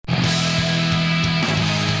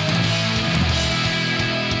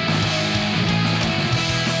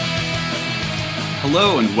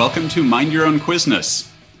Hello and welcome to Mind Your Own Quizness.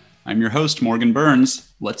 I'm your host, Morgan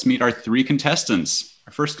Burns. Let's meet our three contestants.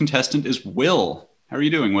 Our first contestant is Will. How are you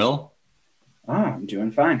doing, Will? I'm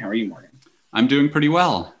doing fine. How are you, Morgan? I'm doing pretty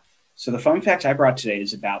well. So the fun fact I brought today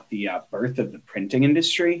is about the birth of the printing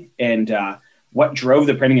industry and what drove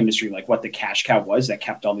the printing industry, like what the cash cow was that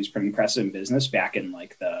kept all these printing presses in business back in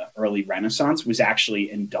like the early Renaissance was actually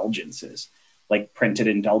indulgences, like printed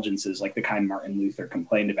indulgences, like the kind Martin Luther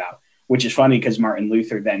complained about. Which is funny because Martin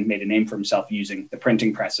Luther then made a name for himself using the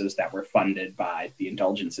printing presses that were funded by the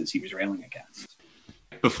indulgences he was railing against.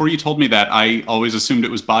 Before you told me that, I always assumed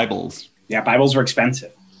it was Bibles. Yeah, Bibles were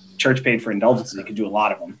expensive. Church paid for indulgences. You could do a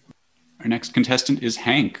lot of them. Our next contestant is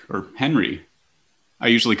Hank, or Henry. I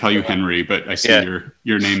usually call you Henry, but I see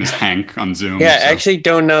your name is Hank on Zoom. Yeah, so. I actually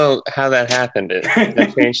don't know how that happened.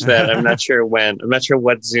 I changed that. I'm not sure when. I'm not sure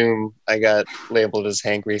what Zoom I got labeled as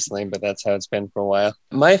Hank recently, but that's how it's been for a while.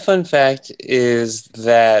 My fun fact is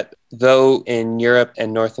that though in Europe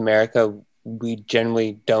and North America, we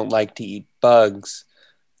generally don't like to eat bugs,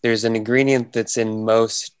 there's an ingredient that's in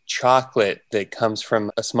most chocolate that comes from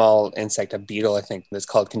a small insect, a beetle, I think, that's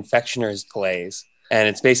called confectioner's glaze. And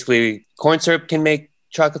it's basically corn syrup can make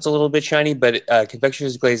chocolates a little bit shiny, but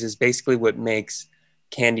confectioner's glaze is basically what makes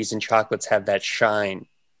candies and chocolates have that shine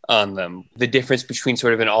on them. The difference between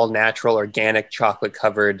sort of an all-natural, organic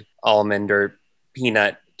chocolate-covered almond or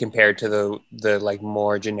peanut compared to the like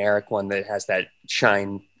more generic one that has that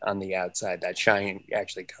shine on the outside. That shine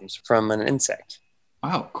actually comes from an insect.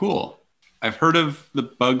 Wow, cool. I've heard of the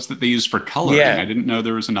bugs that they use for coloring. Yeah. I didn't know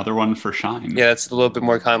there was another one for shine. Yeah, that's a little bit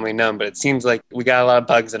more commonly known, but it seems like we got a lot of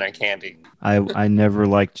bugs in our candy. I never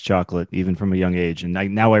liked chocolate, even from a young age. And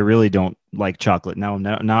now I really don't like chocolate. Now I'm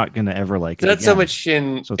not going to ever like it Not again. so much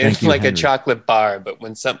in like Henry. A chocolate bar, but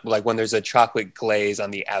when there's a chocolate glaze on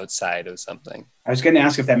the outside of something. I was going to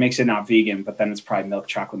ask if that makes it not vegan, but then it's probably milk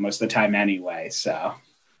chocolate most of the time anyway. So,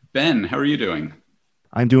 Ben, how are you doing?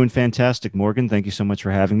 I'm doing fantastic, Morgan. Thank you so much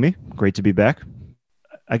for having me. Great to be back.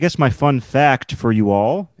 I guess my fun fact for you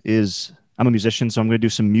all is I'm a musician, so I'm going to do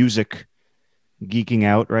some music geeking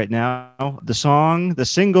out right now. The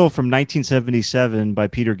single from 1977 by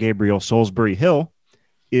Peter Gabriel, Salisbury Hill,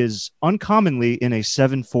 is uncommonly in a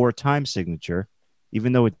 7/4 time signature,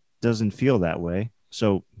 even though it doesn't feel that way.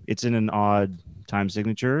 So it's in an odd time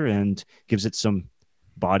signature and gives it some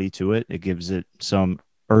body to it. It gives it some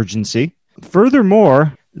urgency.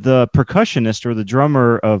 Furthermore, the percussionist or the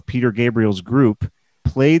drummer of Peter Gabriel's group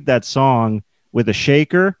played that song with a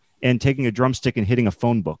shaker and taking a drumstick and hitting a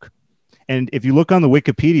phone book. And if you look on the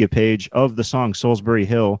Wikipedia page of the song Salisbury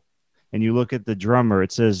Hill and you look at the drummer,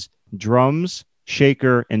 it says drums,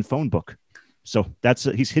 shaker, and phone book. So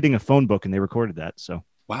he's hitting a phone book and they recorded that. So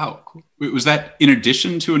wow. Cool. Was that in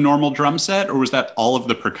addition to a normal drum set, or was that all of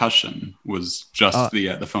the percussion was just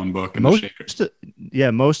the phone book and the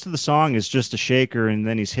shaker? Most of the song is just a shaker, and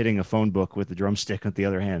then he's hitting a phone book with the drumstick at the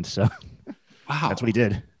other hand. So wow, that's what he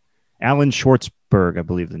did. Alan Schwartzberg, I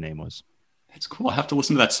believe the name was. That's cool. I'll have to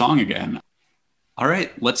listen to that song again. All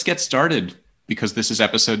right, let's get started. Because this is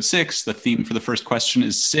episode 6, the theme for the first question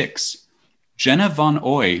is 6. Jenna Von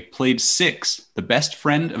Oy played Six, the best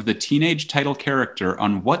friend of the teenage title character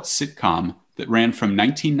on what sitcom that ran from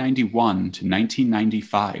 1991 to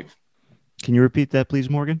 1995? Can you repeat that,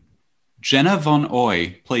 please, Morgan? Jenna Von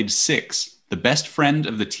Oy played Six, the best friend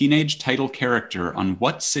of the teenage title character on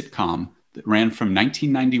what sitcom that ran from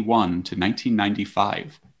 1991 to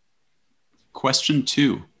 1995? Question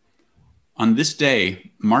 2. On this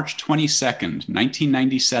day, March 22nd,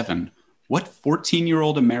 1997, what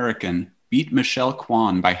 14-year-old American beat Michelle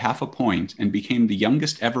Kwan by half a point and became the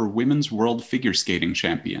youngest ever women's world figure skating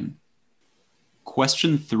champion?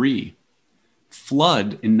 Question 3.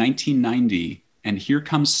 Flood in 1990 and Here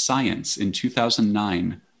Comes Science in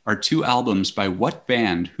 2009 are two albums by what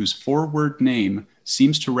band whose four-word name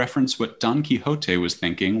seems to reference what Don Quixote was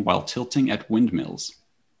thinking while tilting at windmills?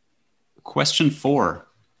 Question 4.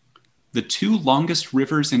 The two longest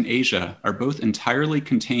rivers in Asia are both entirely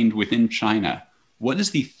contained within China. What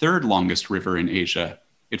is the third longest river in Asia?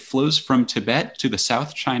 It flows from Tibet to the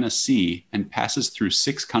South China Sea and passes through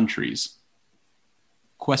 6 countries.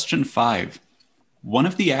 Question 5. One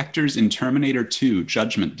of the actors in Terminator 2: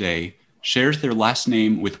 Judgment Day shares their last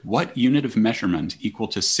name with what unit of measurement equal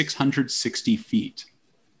to 660 feet?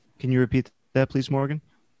 Can you repeat that, please, Morgan?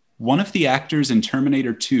 One of the actors in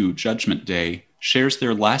Terminator 2: Judgment Day shares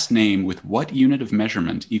their last name with what unit of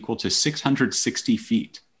measurement equal to 660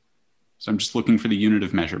 feet? So I'm just looking for the unit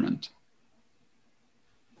of measurement.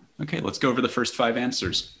 Okay, let's go over the first 5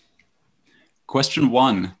 answers. Question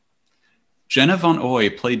 1. Jenna Von Oy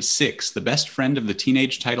played Six, the best friend of the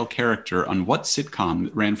teenage title character, on what sitcom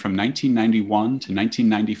that ran from 1991 to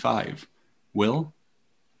 1995? Will?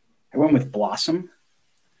 I went with Blossom.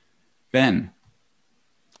 Ben?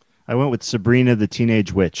 I went with Sabrina the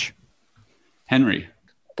Teenage Witch. Henry?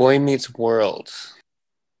 Boy Meets World.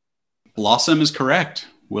 Blossom is correct.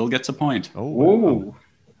 Will gets a point. Oh, wow. Ooh,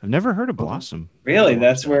 I've never heard of Blossom. really?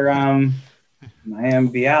 That's where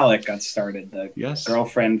Mayim Bialik got started. The Yes.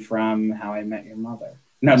 girlfriend from How I Met Your Mother.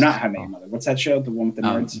 No, not How I Met Your Mother. What's that show? The one with the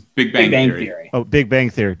nerds? Big Bang Theory. Theory. Oh, Big Bang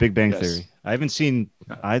Theory. Big Bang Yes. Theory. I haven't seen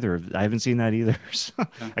either. I haven't seen that either. So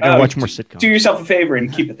I gotta watch more sitcoms. Do yourself a favor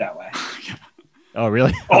and keep it that way. Oh,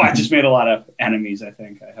 really? Oh, I just made a lot of enemies, I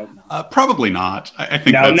think. I hope not. Probably not. I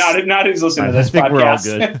think No, that's... not who's listening to I this think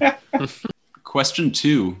podcast. we're all good. Question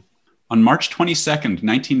 2. On March 22nd,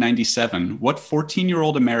 1997, what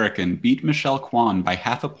 14-year-old American beat Michelle Kwan by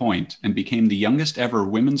half a point and became the youngest ever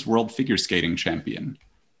women's world figure skating champion?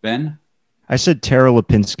 Ben? I said Tara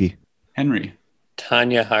Lipinski. Henry?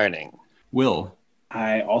 Tanya Harding. Will?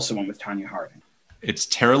 I also went with Tanya Harding. It's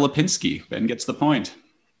Tara Lipinski. Ben gets the point.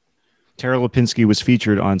 Tara Lipinski was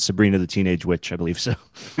featured on Sabrina the Teenage Witch, I believe so.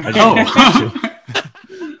 I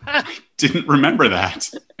didn't remember that.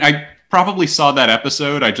 I probably saw that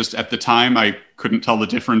episode. At the time, I couldn't tell the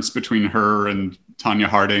difference between her and Tanya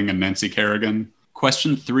Harding and Nancy Kerrigan.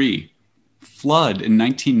 Question 3. Flood in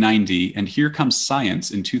 1990 and Here Comes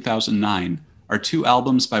Science in 2009 are two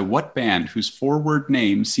albums by what band whose four-word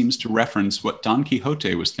name seems to reference what Don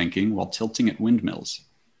Quixote was thinking while tilting at windmills?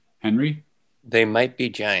 Henry? They Might Be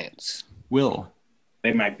Giants. Will?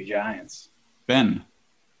 They Might Be Giants. Ben?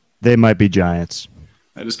 They Might Be Giants.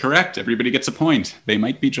 That is correct. Everybody gets a point. They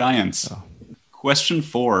Might Be Giants. Oh. Question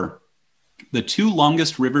 4. The two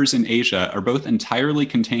longest rivers in Asia are both entirely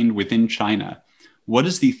contained within China. What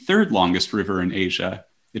is the third longest river in Asia?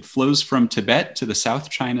 It flows from Tibet to the South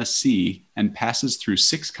China Sea and passes through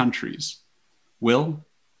 6 countries. Will?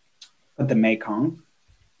 But the Mekong.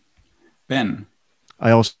 Ben?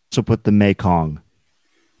 I also put the Mekong.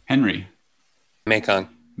 Henry? Mekong.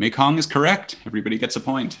 Mekong is correct. Everybody gets a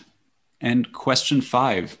point. And question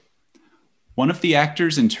 5. One of the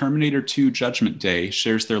actors in Terminator 2 Judgment Day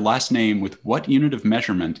shares their last name with what unit of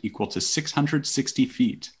measurement equal to 660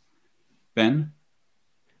 feet? Ben?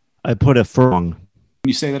 I put a furlong. Can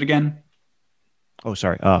you say that again? Oh,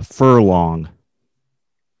 sorry. Furlong.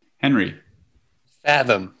 Henry?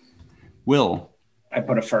 Fathom. Will? I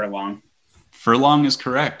put a furlong. Furlong is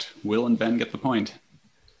correct. Will and Ben get the point.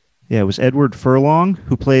 Yeah, it was Edward Furlong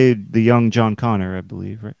who played the young John Connor, I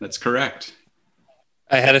believe, right? That's correct.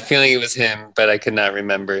 I had a feeling it was him, but I could not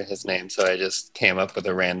remember his name, so I just came up with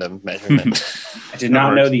a random measurement. I did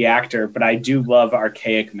not know the actor, but I do love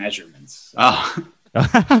archaic measurements. Oh.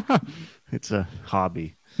 It's a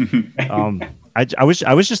hobby. I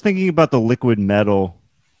was just thinking about the liquid metal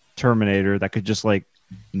Terminator that could just like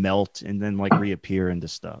melt and then like reappear into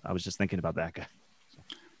stuff. I was just thinking about that guy.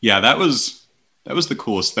 Yeah, that was the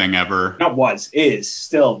coolest thing ever. Is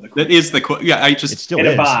still the coolest. That is the cool. Yeah, It still It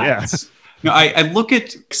is. abides. Yeah. No, I look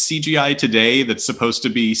at CGI today that's supposed to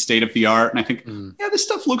be state of the art, and I think, yeah, this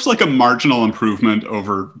stuff looks like a marginal improvement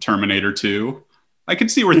over Terminator 2. I can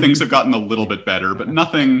see where things have gotten a little bit better, but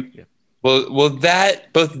nothing. Well,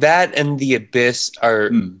 both that and The Abyss are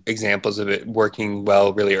examples of it working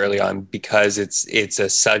well really early on because it's a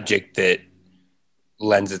subject that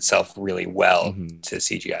lends itself really well to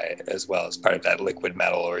CGI as well as part of that liquid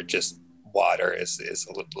metal or just water is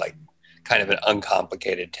like kind of an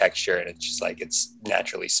uncomplicated texture and it's just like it's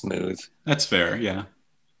naturally smooth. That's fair, yeah.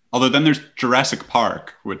 Although then there's Jurassic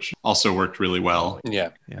Park, which also worked really well. Yeah.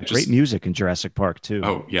 Great music in Jurassic Park too.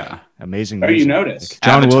 Oh yeah, amazing. Oh, music. you noticed? Like,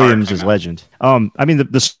 John Avatar Williams came is out. legend. I mean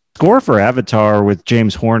the score for Avatar with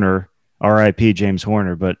James Horner, R.I.P. James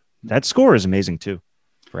Horner, but that score is amazing too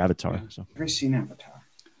for Avatar. Yeah. So Never seen Avatar.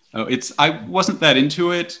 Oh, I wasn't that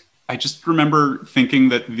into it. I just remember thinking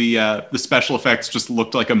that the special effects just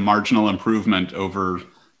looked like a marginal improvement over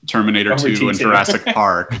Terminator 2 and T2. Jurassic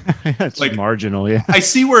Park. it's Like- marginal, yeah. I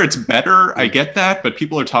see where it's better. I get that, but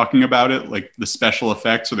people are talking about it like the special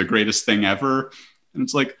effects are the greatest thing ever. And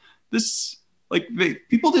it's like this, like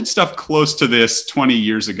people did stuff close to this 20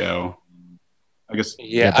 years ago. I guess.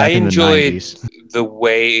 Yeah, back I in the enjoyed 90s. the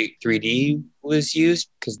way 3D was used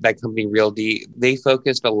because that company Real D, they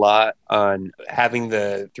focused a lot on having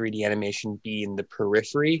the 3D animation be in the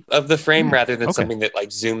periphery of the frame rather than okay. something that like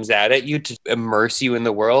zooms out at you to immerse you in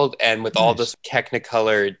the world. And with all this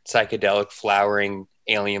Technicolor psychedelic flowering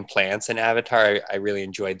alien plants in Avatar, I really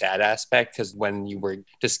enjoyed that aspect, because when you were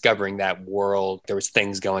discovering that world, there was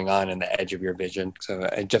things going on in the edge of your vision. So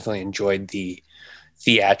I definitely enjoyed the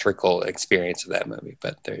theatrical experience of that movie,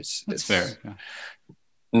 but That's fair. Yeah.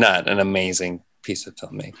 Not an amazing piece of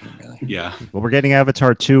filmmaking, really. Yeah. Well, we're getting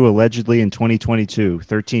Avatar 2 allegedly in 2022,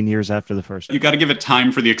 13 years after the first. You got to give it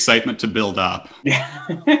time for the excitement to build up. Yeah.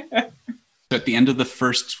 At the end of the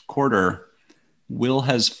first quarter, Will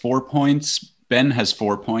has 4 points, Ben has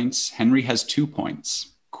 4 points, Henry has 2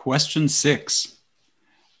 points. Question 6.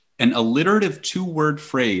 An alliterative two-word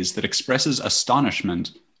phrase that expresses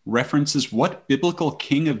astonishment references what biblical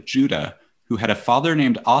king of Judah who had a father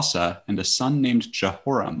named Asa and a son named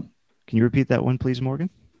Jehoram? Can you repeat that one, please, Morgan?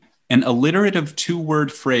 An alliterative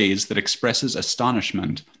two-word phrase that expresses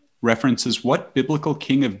astonishment references what biblical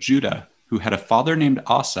king of Judah who had a father named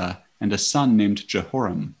Asa and a son named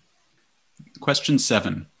Jehoram? Question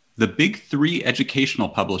 7. The big three educational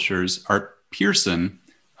publishers are Pearson,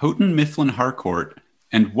 Houghton Mifflin Harcourt,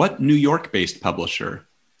 and what New York-based publisher?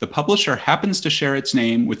 The publisher happens to share its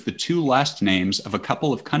name with the two last names of a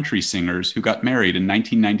couple of country singers who got married in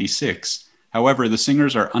 1996. However, the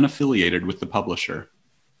singers are unaffiliated with the publisher.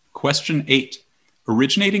 Question 8.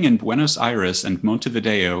 Originating in Buenos Aires and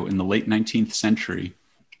Montevideo in the late 19th century,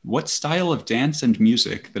 what style of dance and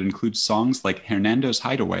music that includes songs like Hernando's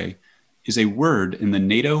Hideaway is a word in the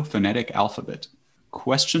NATO phonetic alphabet?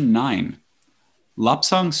 Question 9.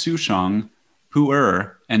 Lapsang Souchong,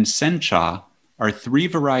 Pu'er, and Sencha are three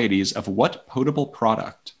varieties of what potable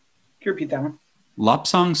product? Can you repeat that one?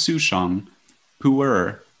 Lapsang Souchong,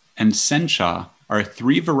 Pu'er, and Sencha are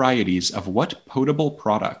three varieties of what potable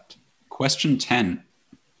product? Question 10.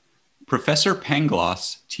 Professor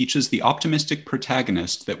Pangloss teaches the optimistic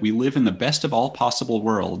protagonist that we live in the best of all possible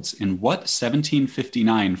worlds in what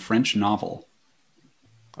 1759 French novel?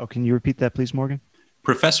 Oh, can you repeat that, please, Morgan?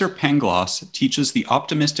 Professor Pangloss teaches the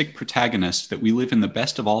optimistic protagonist that we live in the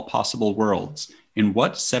best of all possible worlds in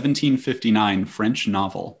what 1759 French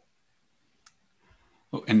novel?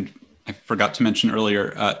 Oh, and I forgot to mention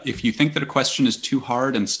earlier, if you think that a question is too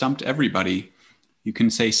hard and stumped everybody, you can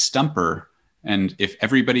say stumper. And if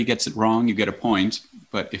everybody gets it wrong, you get a point.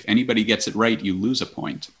 But if anybody gets it right, you lose a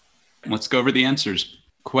point. Let's go over the answers.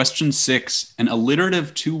 Question 6. An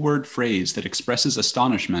alliterative two-word phrase that expresses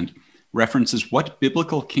astonishment references what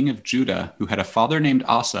biblical king of Judah who had a father named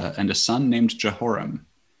Asa and a son named Jehoram?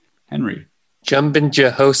 Henry. Jumpin'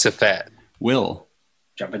 Jehoshaphat. Will.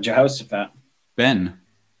 Jumpin' Jehoshaphat. Ben.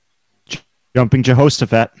 Jumping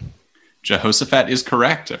Jehoshaphat. Jehoshaphat is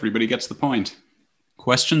correct. Everybody gets the point.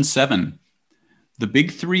 Question 7. The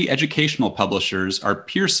big three educational publishers are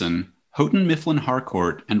Pearson, Houghton Mifflin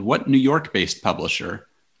Harcourt, and what New York-based publisher?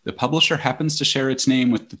 The publisher happens to share its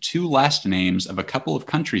name with the two last names of a couple of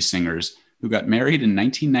country singers who got married in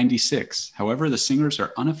 1996. However, the singers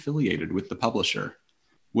are unaffiliated with the publisher.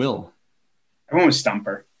 Will. I went with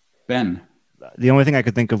Stumper. Ben. The only thing I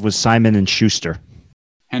could think of was Simon and Schuster.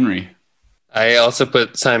 Henry. I also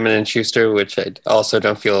put Simon and Schuster, which I also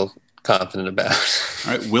don't feel confident about.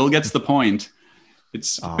 All right, Will gets the point.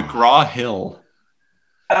 It's McGraw-Hill.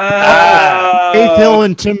 Faith Hill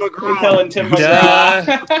and Tim McGraw. Faith Hill and Tim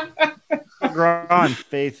McGraw. McGraw and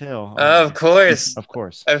Faith Hill. Oh, of course. Of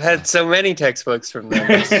course. I've had so many textbooks from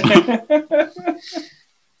them.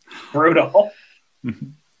 Brutal.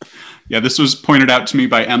 Yeah, this was pointed out to me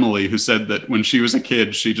by Emily, who said that when she was a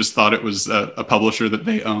kid, she just thought it was a publisher that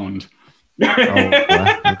they owned.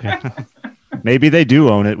 Okay. Maybe they do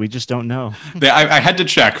own it. We just don't know. I had to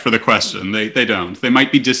check for the question. They don't. They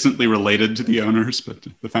might be distantly related to the owners, but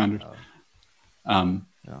the founders. Oh,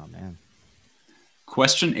 man.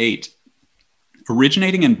 Question 8.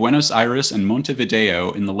 Originating in Buenos Aires and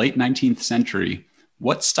Montevideo in the late 19th century,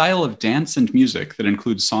 what style of dance and music that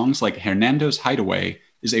includes songs like Hernando's Hideaway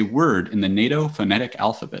is a word in the NATO phonetic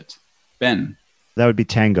alphabet? Ben. That would be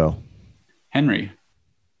tango. Henry.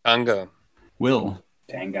 Congo. Will.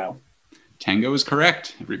 Tango. Tango is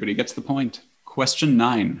correct. Everybody gets the point. Question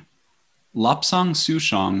 9. Lapsang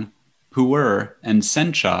Souchong, Pu'er, and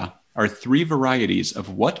Sencha are three varieties of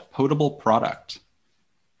what potable product?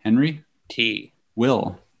 Henry? Tea.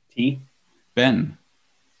 Will? Tea. Ben?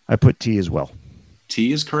 I put tea as well.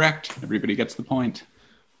 Tea is correct. Everybody gets the point.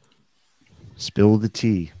 Spill the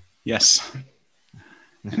tea. Yes.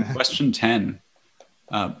 And question 10.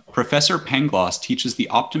 Professor Pangloss teaches the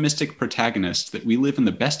optimistic protagonist that we live in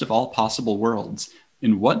the best of all possible worlds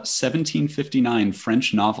in what 1759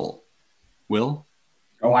 French novel? Will?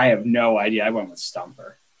 Oh, I have no idea. I went with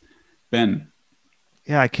Stumper. Ben?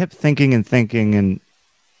 Yeah, I kept thinking, and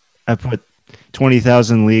I put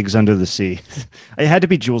 20,000 Leagues Under the Sea. It had to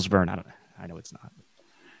be Jules Verne. I know it's not.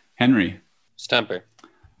 Henry. Stumper.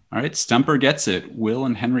 All right, Stumper gets it. Will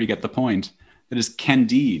and Henry get the point. That is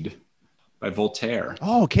Candide by Voltaire.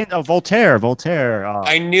 Oh, Voltaire. Voltaire.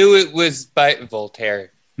 I knew it was by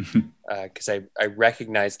Voltaire because I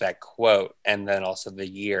recognized that quote and then also the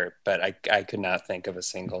year, but I could not think of a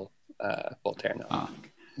single Voltaire novel.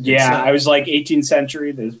 Yeah, I was like 18th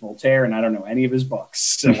century. There's Voltaire, and I don't know any of his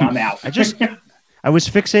books, so I'm out. I was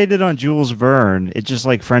fixated on Jules Verne. It's just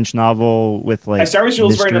like French novel with like. I started with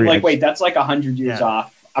Jules Verne. I'm mystery. like, wait, that's like 100 years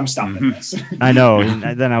off. I'm stopping this. I know. And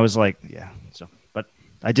then I was like, yeah. So, but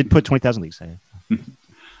I did put 20,000 Leagues.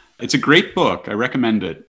 It's a great book. I recommend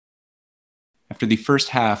it. After the first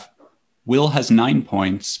half, Will has 9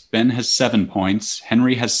 points, Ben has 7 points,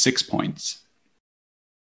 Henry has 6 points.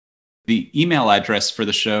 The email address for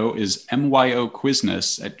the show is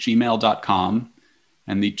myoquizness@gmail.com,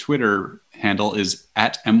 and the Twitter handle is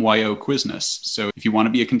 @myoquizness. So if you want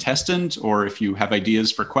to be a contestant, or if you have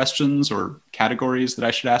ideas for questions or categories that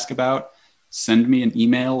I should ask about, send me an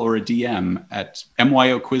email or a DM at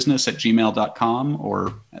myoquizness@gmail.com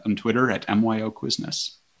or on Twitter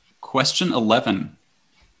 @myoquizness. Question 11.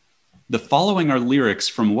 The following are lyrics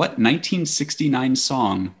from what 1969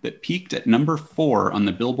 song that peaked at number 4 on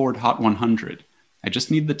the Billboard Hot 100? I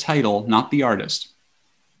just need the title, not the artist.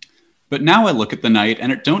 But now I look at the night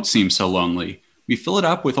and it don't seem so lonely. We fill it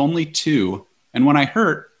up with only 2, and when I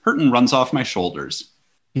hurtin' runs off my shoulders.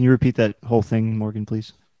 Can you repeat that whole thing, Morgan,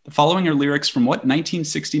 please? The following are lyrics from what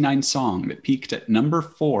 1969 song that peaked at number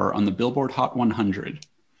 4 on the Billboard Hot 100?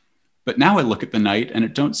 But now I look at the night and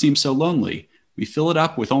it don't seem so lonely. We fill it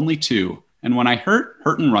up with only 2, and when I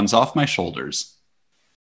hurtin' runs off my shoulders.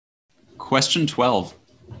 Question 12.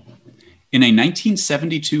 In a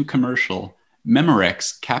 1972 commercial,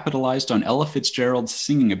 Memorex capitalized on Ella Fitzgerald's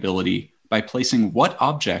singing ability by placing what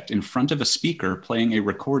object in front of a speaker playing a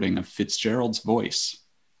recording of Fitzgerald's voice?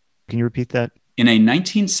 Can you repeat that? In a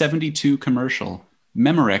 1972 commercial,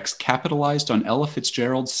 Memorex capitalized on Ella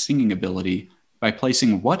Fitzgerald's singing ability by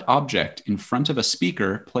placing what object in front of a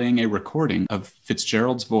speaker playing a recording of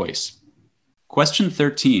Fitzgerald's voice? Question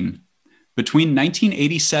 13. Between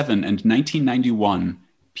 1987 and 1991,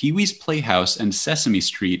 Pee-wee's Playhouse and Sesame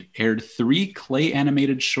Street aired 3 clay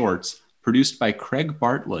animated shorts produced by Craig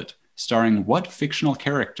Bartlett, starring what fictional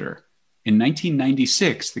character? In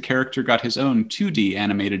 1996, the character got his own 2D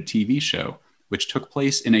animated TV show, which took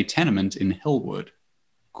place in a tenement in Hillwood.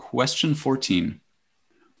 Question 14.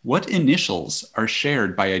 What initials are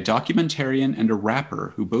shared by a documentarian and a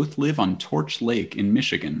rapper who both live on Torch Lake in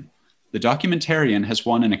Michigan? The documentarian has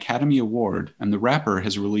won an Academy Award, and the rapper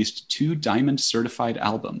has released 2 Diamond-certified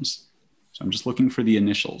albums. So I'm just looking for the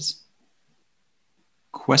initials.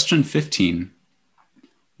 Question 15.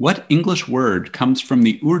 What English word comes from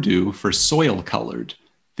the Urdu for soil-colored?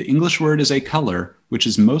 The English word is a color which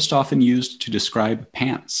is most often used to describe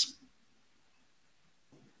pants.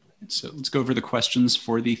 So let's go over the questions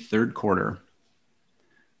for the third quarter.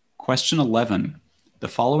 Question 11. The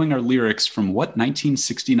following are lyrics from what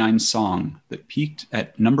 1969 song that peaked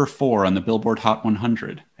at number 4 on the Billboard Hot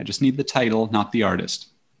 100? I just need the title, not the artist.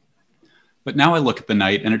 But now I look at the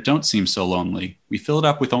night and it don't seem so lonely. We fill it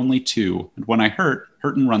up with only 2, and when I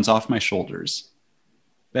hurtin' runs off my shoulders.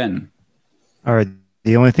 Ben. All right.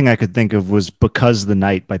 The only thing I could think of was Because the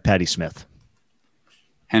Night by Patti Smith.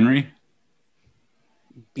 Henry.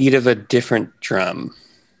 Beat of a Different Drum.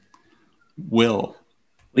 Will.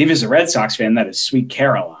 Leave as a Red Sox fan, that is Sweet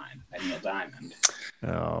Caroline by Neil Diamond.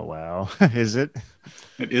 Oh, wow. Is it?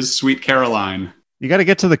 It is Sweet Caroline. You got to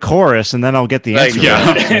get to the chorus, and then I'll get the answer.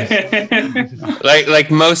 Yeah. like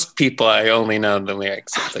most people, I only know the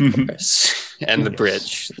lyrics of the chorus and the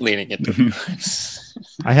bridge leading into the chorus.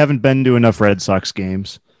 I haven't been to enough Red Sox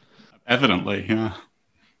games. Evidently, yeah.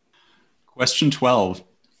 Question 12.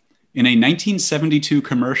 In a 1972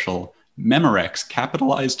 commercial, Memorex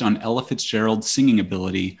capitalized on Ella Fitzgerald's singing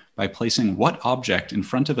ability by placing what object in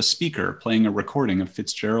front of a speaker playing a recording of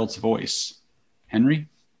Fitzgerald's voice? Henry?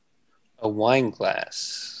 A wine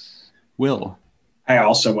glass. Will? I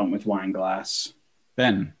also went with wine glass.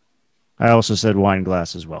 Ben? I also said wine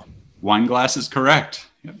glass as well. Wine glass is correct.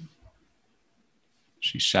 Yep.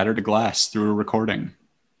 She shattered a glass through a recording.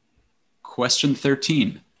 Question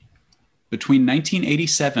 13. Between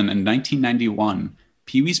 1987 and 1991,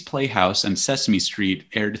 Pee-wee's Playhouse and Sesame Street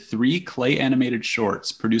aired 3 clay animated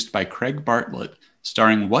shorts produced by Craig Bartlett,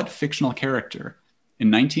 starring what fictional character? In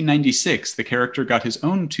 1996, the character got his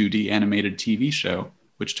own 2D animated TV show,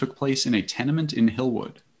 which took place in a tenement in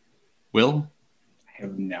Hillwood. Will? I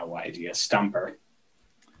have no idea. Stumper.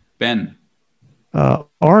 Ben?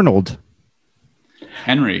 Arnold.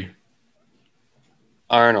 Henry?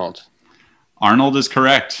 Arnold. Arnold is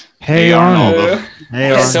correct. Hey, Arnold. Hey,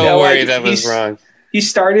 I was Arnold. so No, worried that was he's- wrong. He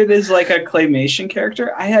started as like a claymation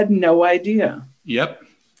character. I had no idea. Yep.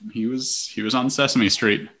 He was on Sesame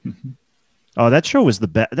Street. Oh, that show was the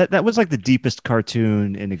best. That was like the deepest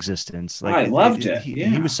cartoon in existence. Like I loved it. He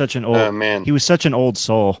Yeah. was such an old. Oh man, He was such an old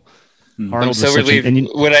soul. Hmm. Arnold I'm so was such relieved. an, and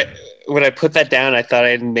When I put that down, I thought I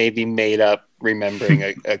had maybe made up remembering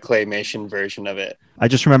a claymation version of it. I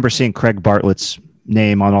just remember seeing Craig Bartlett's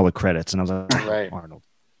name on all the credits, and I was like, Right. Arnold.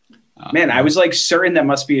 Man, I was like certain that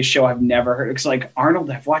must be a show I've never heard. It's like Arnold,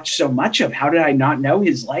 I've watched so much of. How did I not know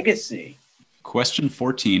his legacy? Question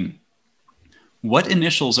 14. What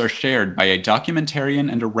initials are shared by a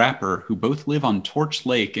documentarian and a rapper who both live on Torch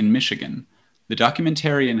Lake in Michigan? The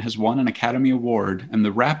documentarian has won an Academy Award, and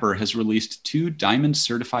the rapper has released 2 Diamond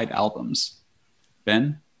certified albums.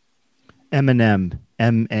 Ben? Eminem.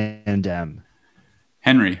 M&M.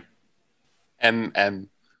 Henry? MM.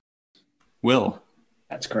 Will?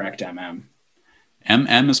 That's correct, MM.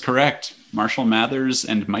 MM is correct. Marshall Mathers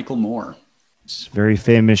and Michael Moore. It's very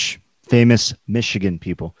famous Michigan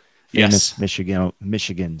people. Famous Yes. Michiganders.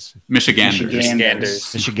 Michiganders.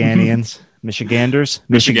 Michiganders. Michiganders.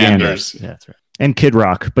 Michiganders. Yeah, that's right. And Kid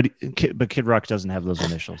Rock, but Kid Rock doesn't have those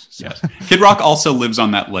initials. So. Yes. Kid Rock also lives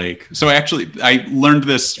on that lake. So actually, I learned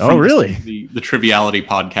this from really? the Triviality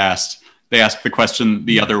podcast. They asked the question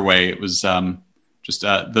the other way. It was just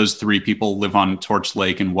those 3 people live on Torch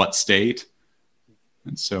Lake in what state?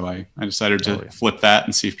 And so I decided to flip that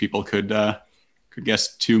and see if people could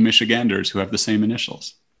guess 2 Michiganders who have the same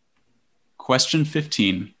initials. Question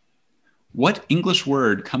 15. What English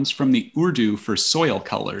word comes from the Urdu for soil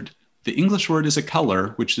colored? The English word is a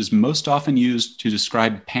color which is most often used to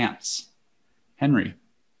describe pants. Henry.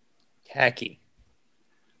 Khaki.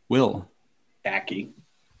 Will. Khaki.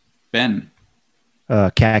 Ben.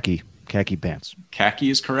 Khaki pants. Khaki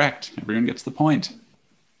is correct. Everyone gets the point.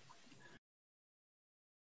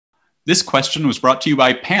 This question was brought to you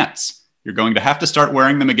by pants. You're going to have to start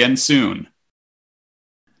wearing them again soon.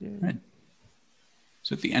 Right.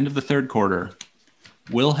 So at the end of the third quarter,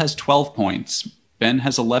 Will has 12 points. Ben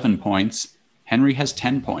has 11 points. Henry has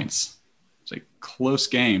 10 points. It's a close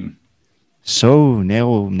game. So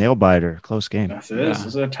nail biter, close game. This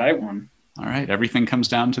is a tight one. All right. Everything comes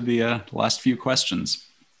down to the last few questions.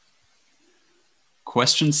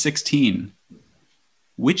 Question 16.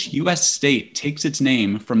 Which U.S. state takes its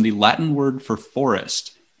name from the Latin word for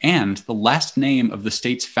forest and the last name of the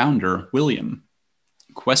state's founder, William?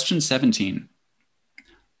 Question 17.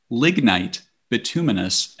 Lignite,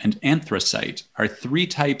 bituminous, and anthracite are 3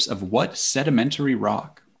 types of what sedimentary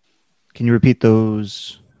rock? Can you repeat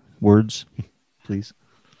those words, please?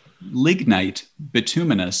 Lignite,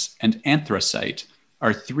 bituminous, and anthracite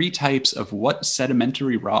are 3 types of what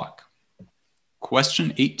sedimentary rock?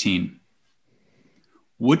 Question 18.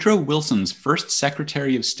 Woodrow Wilson's first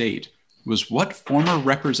Secretary of State was what former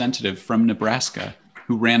representative from Nebraska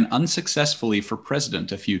who ran unsuccessfully for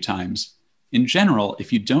president a few times? In general,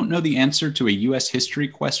 if you don't know the answer to a U.S. history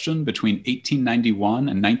question between 1891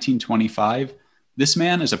 and 1925, this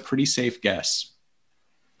man is a pretty safe guess.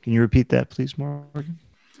 Can you repeat that, please, Morgan?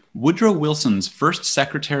 Woodrow Wilson's first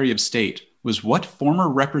Secretary of State was what former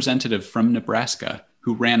representative from Nebraska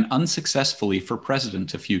who ran unsuccessfully for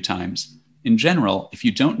president a few times? In general, if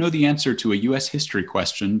you don't know the answer to a U.S. history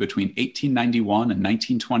question between 1891 and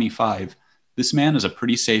 1925, this man is a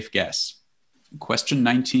pretty safe guess. Question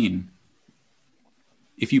 19.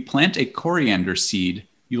 If you plant a coriander seed,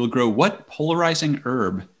 you will grow what polarizing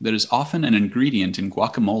herb that is often an ingredient in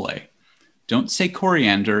guacamole? Don't say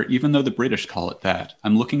coriander, even though the British call it that.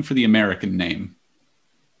 I'm looking for the American name.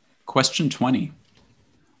 Question 20.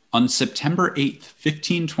 On September 8th,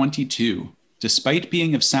 1522, despite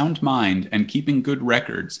being of sound mind and keeping good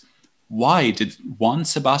records, why did Juan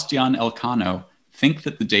Sebastian Elcano think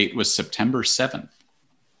that the date was September 7th?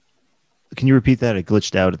 Can you repeat that? I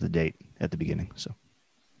glitched out at the date at the beginning. So,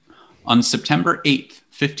 on September 8th,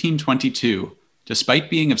 1522, despite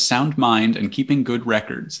being of sound mind and keeping good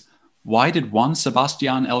records, why did Juan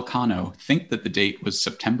Sebastian Elcano think that the date was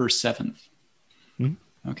September 7th?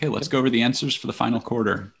 Okay, let's go over the answers for the final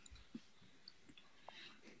quarter.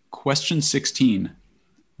 Question 16.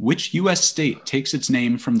 Which U.S. state takes its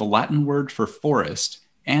name from the Latin word for forest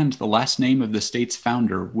and the last name of the state's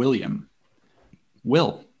founder, William?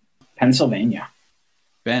 Will. Pennsylvania.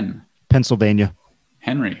 Ben. Pennsylvania.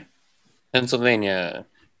 Henry. Pennsylvania.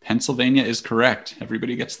 Pennsylvania is correct.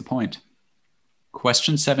 Everybody gets the point.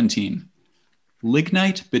 Question 17.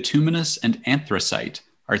 Lignite, bituminous, and anthracite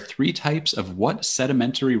are 3 types of what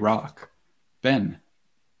sedimentary rock? Ben.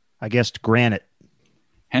 I guessed granite.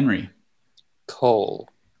 Henry. Coal.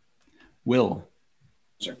 Will.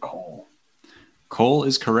 Those are coal. Coal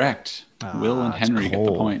is correct. Will and it's Henry get the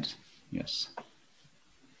coal. point. Yes.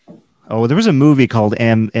 Oh, there was a movie called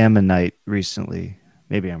Ammonite recently.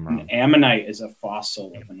 Maybe I'm An wrong. ammonite is a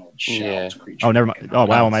fossil of an old shelved creature. Oh, never mind. Oh,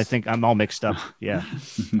 wow. Nice. I think I'm all mixed up. Yeah.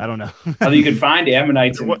 I don't know. Although you could find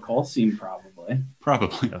ammonites in the coal seam, probably.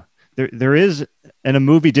 Probably. There is, and a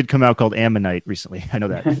movie did come out called Ammonite recently. I know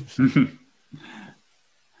that.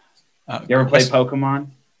 You ever play Pokemon?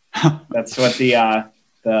 That's what the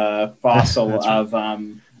fossil That's of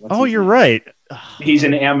what's Oh, his you're name? right. He's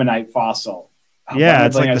an ammonite fossil. Yeah, Why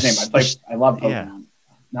it's am I like blanking on his name. I love Pokemon. yeah.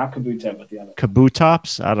 Not Kabuto, but the other one.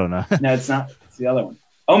 Kabutops? I don't know. No, it's not. It's the other one.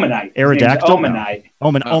 Omanite. His name's Aerodactyl?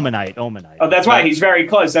 Omanite. Omanite. Oh, that's why he's very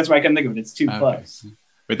close. That's why I couldn't think of it. It's too Okay. close.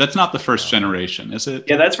 Wait, that's not the first generation, is it?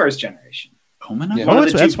 Yeah, that's first generation. Omanite? Yeah. One Oh,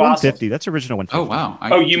 of the that's two 150. That's original 150. Oh, wow.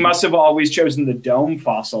 Oh, you must have always chosen the dome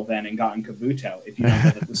fossil then and gotten Kabuto if you know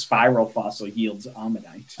that the spiral fossil yields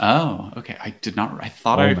Omanite. Oh, okay. I did not. I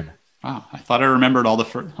thought I thought I remembered all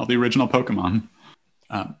the original Pokemon.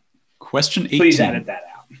 Question 18. Please edit that out.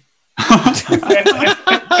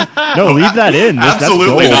 No, leave that in.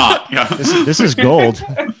 Absolutely that's gold. not. Yeah. This is gold.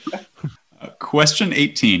 Question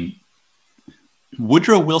 18.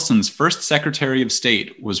 Woodrow Wilson's first Secretary of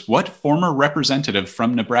State was what former representative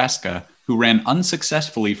from Nebraska who ran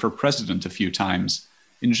unsuccessfully for president a few times?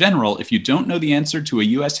 In general, if you don't know the answer to a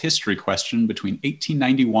U.S. history question between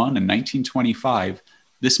 1891 and 1925,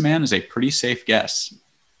 this man is a pretty safe guess.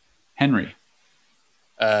 Henry.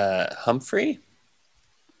 Humphrey?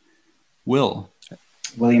 Will.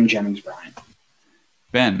 William Jennings Bryan.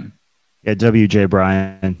 Ben. Yeah, W.J.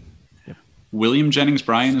 Bryan. William Jennings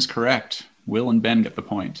Bryan is correct. Will and Ben get the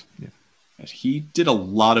point. Yeah. He did a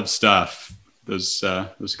lot of stuff those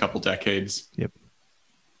couple decades. Yep.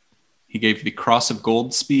 He gave the Cross of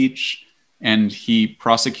Gold speech, and he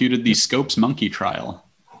prosecuted the Scopes monkey trial.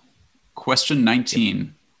 Question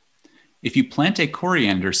 19. If you plant a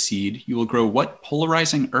coriander seed, you will grow what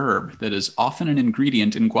polarizing herb that is often an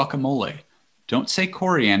ingredient in guacamole? Don't say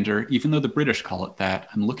coriander, even though the British call it that.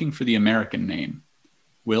 I'm looking for the American name.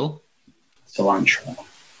 Will? Cilantro.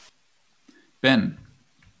 Ben?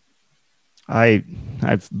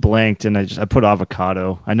 I've blanked and I put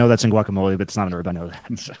avocado. I know that's in guacamole, but it's not an herb. I know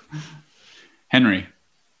that. So. Henry?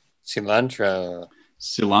 Cilantro.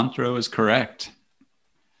 Cilantro is correct.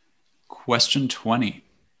 Question 20.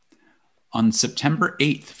 On September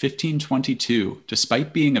 8th, 1522,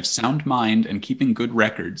 despite being of sound mind and keeping good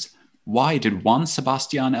records, why did Juan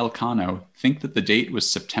Sebastian Elcano think that the date was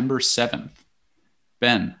September 7th?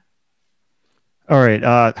 Ben? All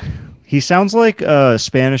right. He sounds like a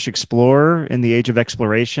Spanish explorer in the Age of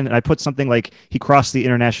Exploration. And I put something like he crossed the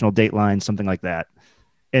international date line, something like that.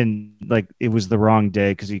 And like it was the wrong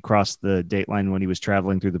day because he crossed the date line when he was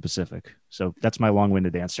traveling through the Pacific. So that's my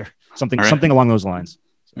long-winded answer. Something along those lines.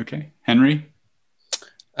 Okay. Henry?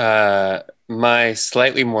 My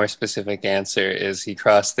slightly more specific answer is he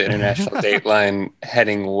crossed the international date line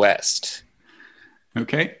heading west.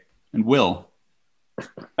 Okay. And Will?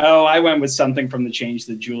 Oh, I went with something from the change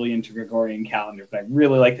the Julian to Gregorian calendar, but I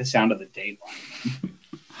really like the sound of the date line.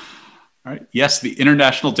 All right. Yes, the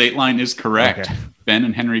international date line is correct. Okay. Ben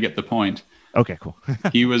and Henry get the point. Okay, cool.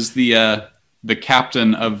 He was the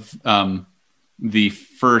captain of the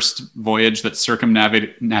first voyage that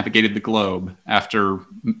circumnavigated the globe after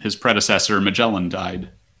his predecessor Magellan died.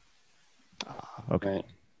 Okay. Right.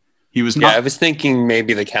 He was Yeah, not. I was thinking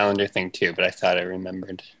maybe the calendar thing too, but I thought I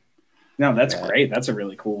remembered. No, that's great. That's a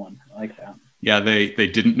really cool one. I like that. Yeah, they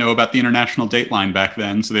didn't know about the international date line back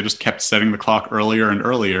then, so they just kept setting the clock earlier and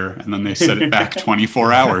earlier, and then they set it back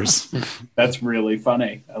 24 hours. That's really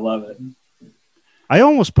funny. I love it. I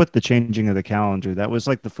almost put the changing of the calendar. That was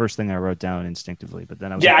like the first thing I wrote down instinctively, but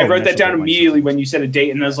then I was Yeah, like, I wrote that national down date line immediately something. when you said a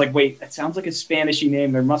date, and I was like, wait, that sounds like a Spanishy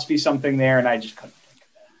name. There must be something there, and I just couldn't think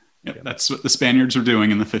of it. Yeah, that's what the Spaniards were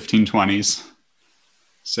doing in the 1520s,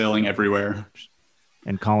 sailing everywhere.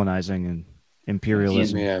 And colonizing and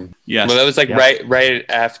imperialism. Yeah. Yes. Well, that was like Yeah. right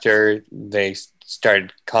after they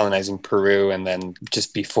started colonizing Peru, and then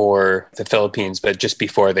just before the Philippines, but just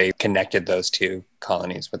before they connected those two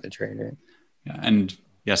colonies with the trade route. Yeah, and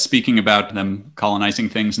yeah, speaking about them colonizing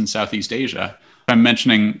things in Southeast Asia, if I'm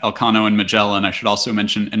mentioning Elcano and Magellan, I should also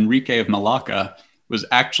mention Enrique of Malacca was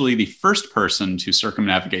actually the first person to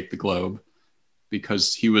circumnavigate the globe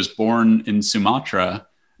because he was born in Sumatra.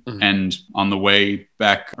 Mm-hmm. And on the way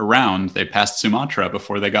back around, they passed Sumatra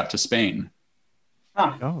before they got to Spain.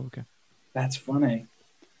 Huh, Oh, okay. that's funny.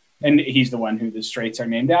 And he's the one who the Straits are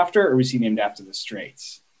named after, or was he named after the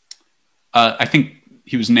Straits? I think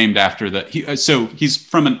He was named after so he's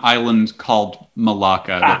from an island called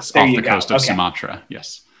Malacca that's off the coast of Sumatra.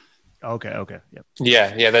 Yes. Okay. Yep.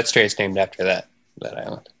 Yeah, that strait's named after that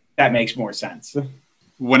island. That makes more sense.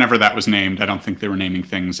 Whenever that was named, I don't think they were naming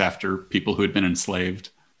things after people who had been enslaved.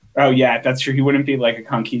 Oh, yeah, that's true. He wouldn't be like a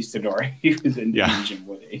conquistador. He was Indonesian,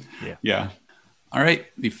 would he? Yeah. All right,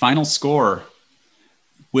 the final score.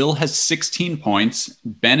 Will has 16 points.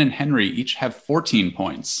 Ben and Henry each have 14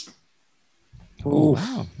 points. Oh,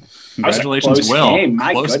 wow. Congratulations, Will.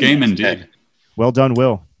 Close game indeed. Well done,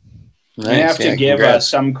 Will. Nice. I have to give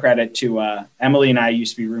some credit to Emily and I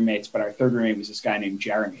used to be roommates, but our third roommate was this guy named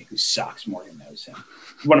Jeremy who sucks. Morgan knows him.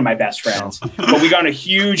 He's one of my best friends. But we got in a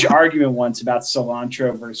huge argument once about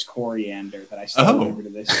cilantro versus coriander that I still remember to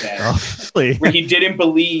this day. Really? Where he didn't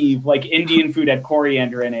believe like Indian food had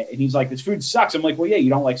coriander in it. And he's like, this food sucks. I'm like, well, yeah, you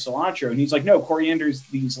don't like cilantro. And he's like, no, coriander's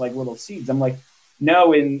these like little seeds. I'm like,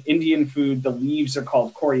 no, in Indian food, the leaves are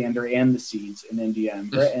called coriander and the seeds in India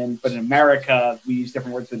and Britain. But in America, we use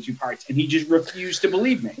different words for the two parts. And he just refused to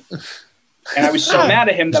believe me. And I was so mad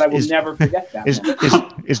at him that I will never forget that.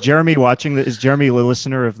 Is Jeremy watching? Is Jeremy a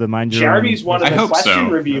listener of the Mind Your Jeremy's Own? one of the question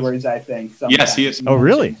reviewers, I think. Yes, he is. Oh,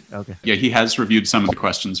 really? Okay. Yeah, he has reviewed some of the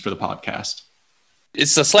questions for the podcast.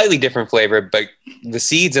 It's a slightly different flavor, but the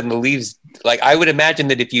seeds and the leaves, like I would imagine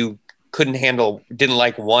that if you didn't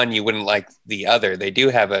like one, you wouldn't like the other. They do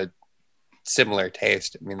have a similar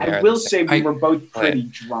taste. I mean, I will say we were both pretty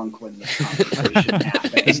drunk when the conversation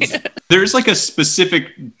happened. There's like a specific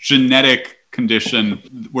genetic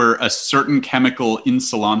condition where a certain chemical in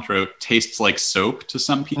cilantro tastes like soap to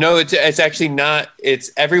some people. No, it's actually not.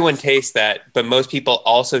 It's everyone tastes that, but most people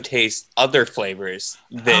also taste other flavors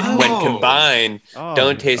that when combined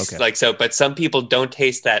don't taste like soap. But some people don't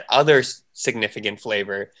taste that other significant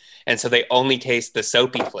flavor, and so they only taste the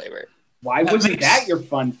soapy flavor. Why wasn't that your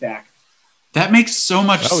fun fact? That makes so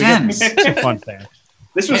much sense. It's a fun fact.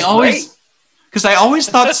 This was great. Because I always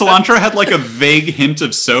thought cilantro had like a vague hint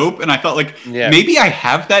of soap, and I thought like maybe I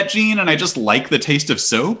have that gene and I just like the taste of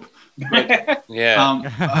soap. But,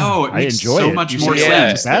 it makes so much more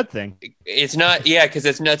sense. It's a bad thing. It's not, because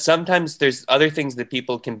it's not. Sometimes there's other things that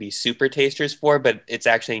people can be super tasters for, but it's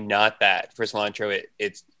actually not that. For cilantro,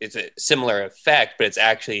 it's a similar effect, but it's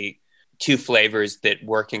actually two flavors that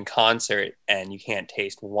work in concert, and you can't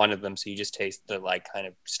taste one of them, so you just taste the like kind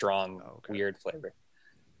of strong, weird flavor.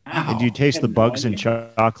 Wow. And do you taste the bugs in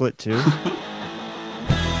chocolate too?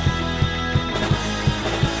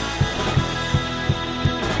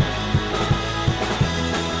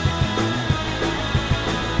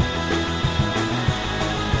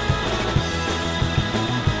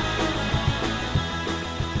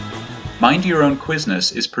 Mind Your Own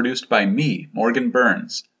Quizness is produced by me, Morgan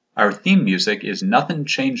Burns. Our theme music is Nothing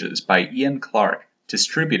Changes by Ian Clark,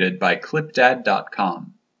 distributed by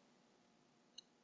clipdad.com.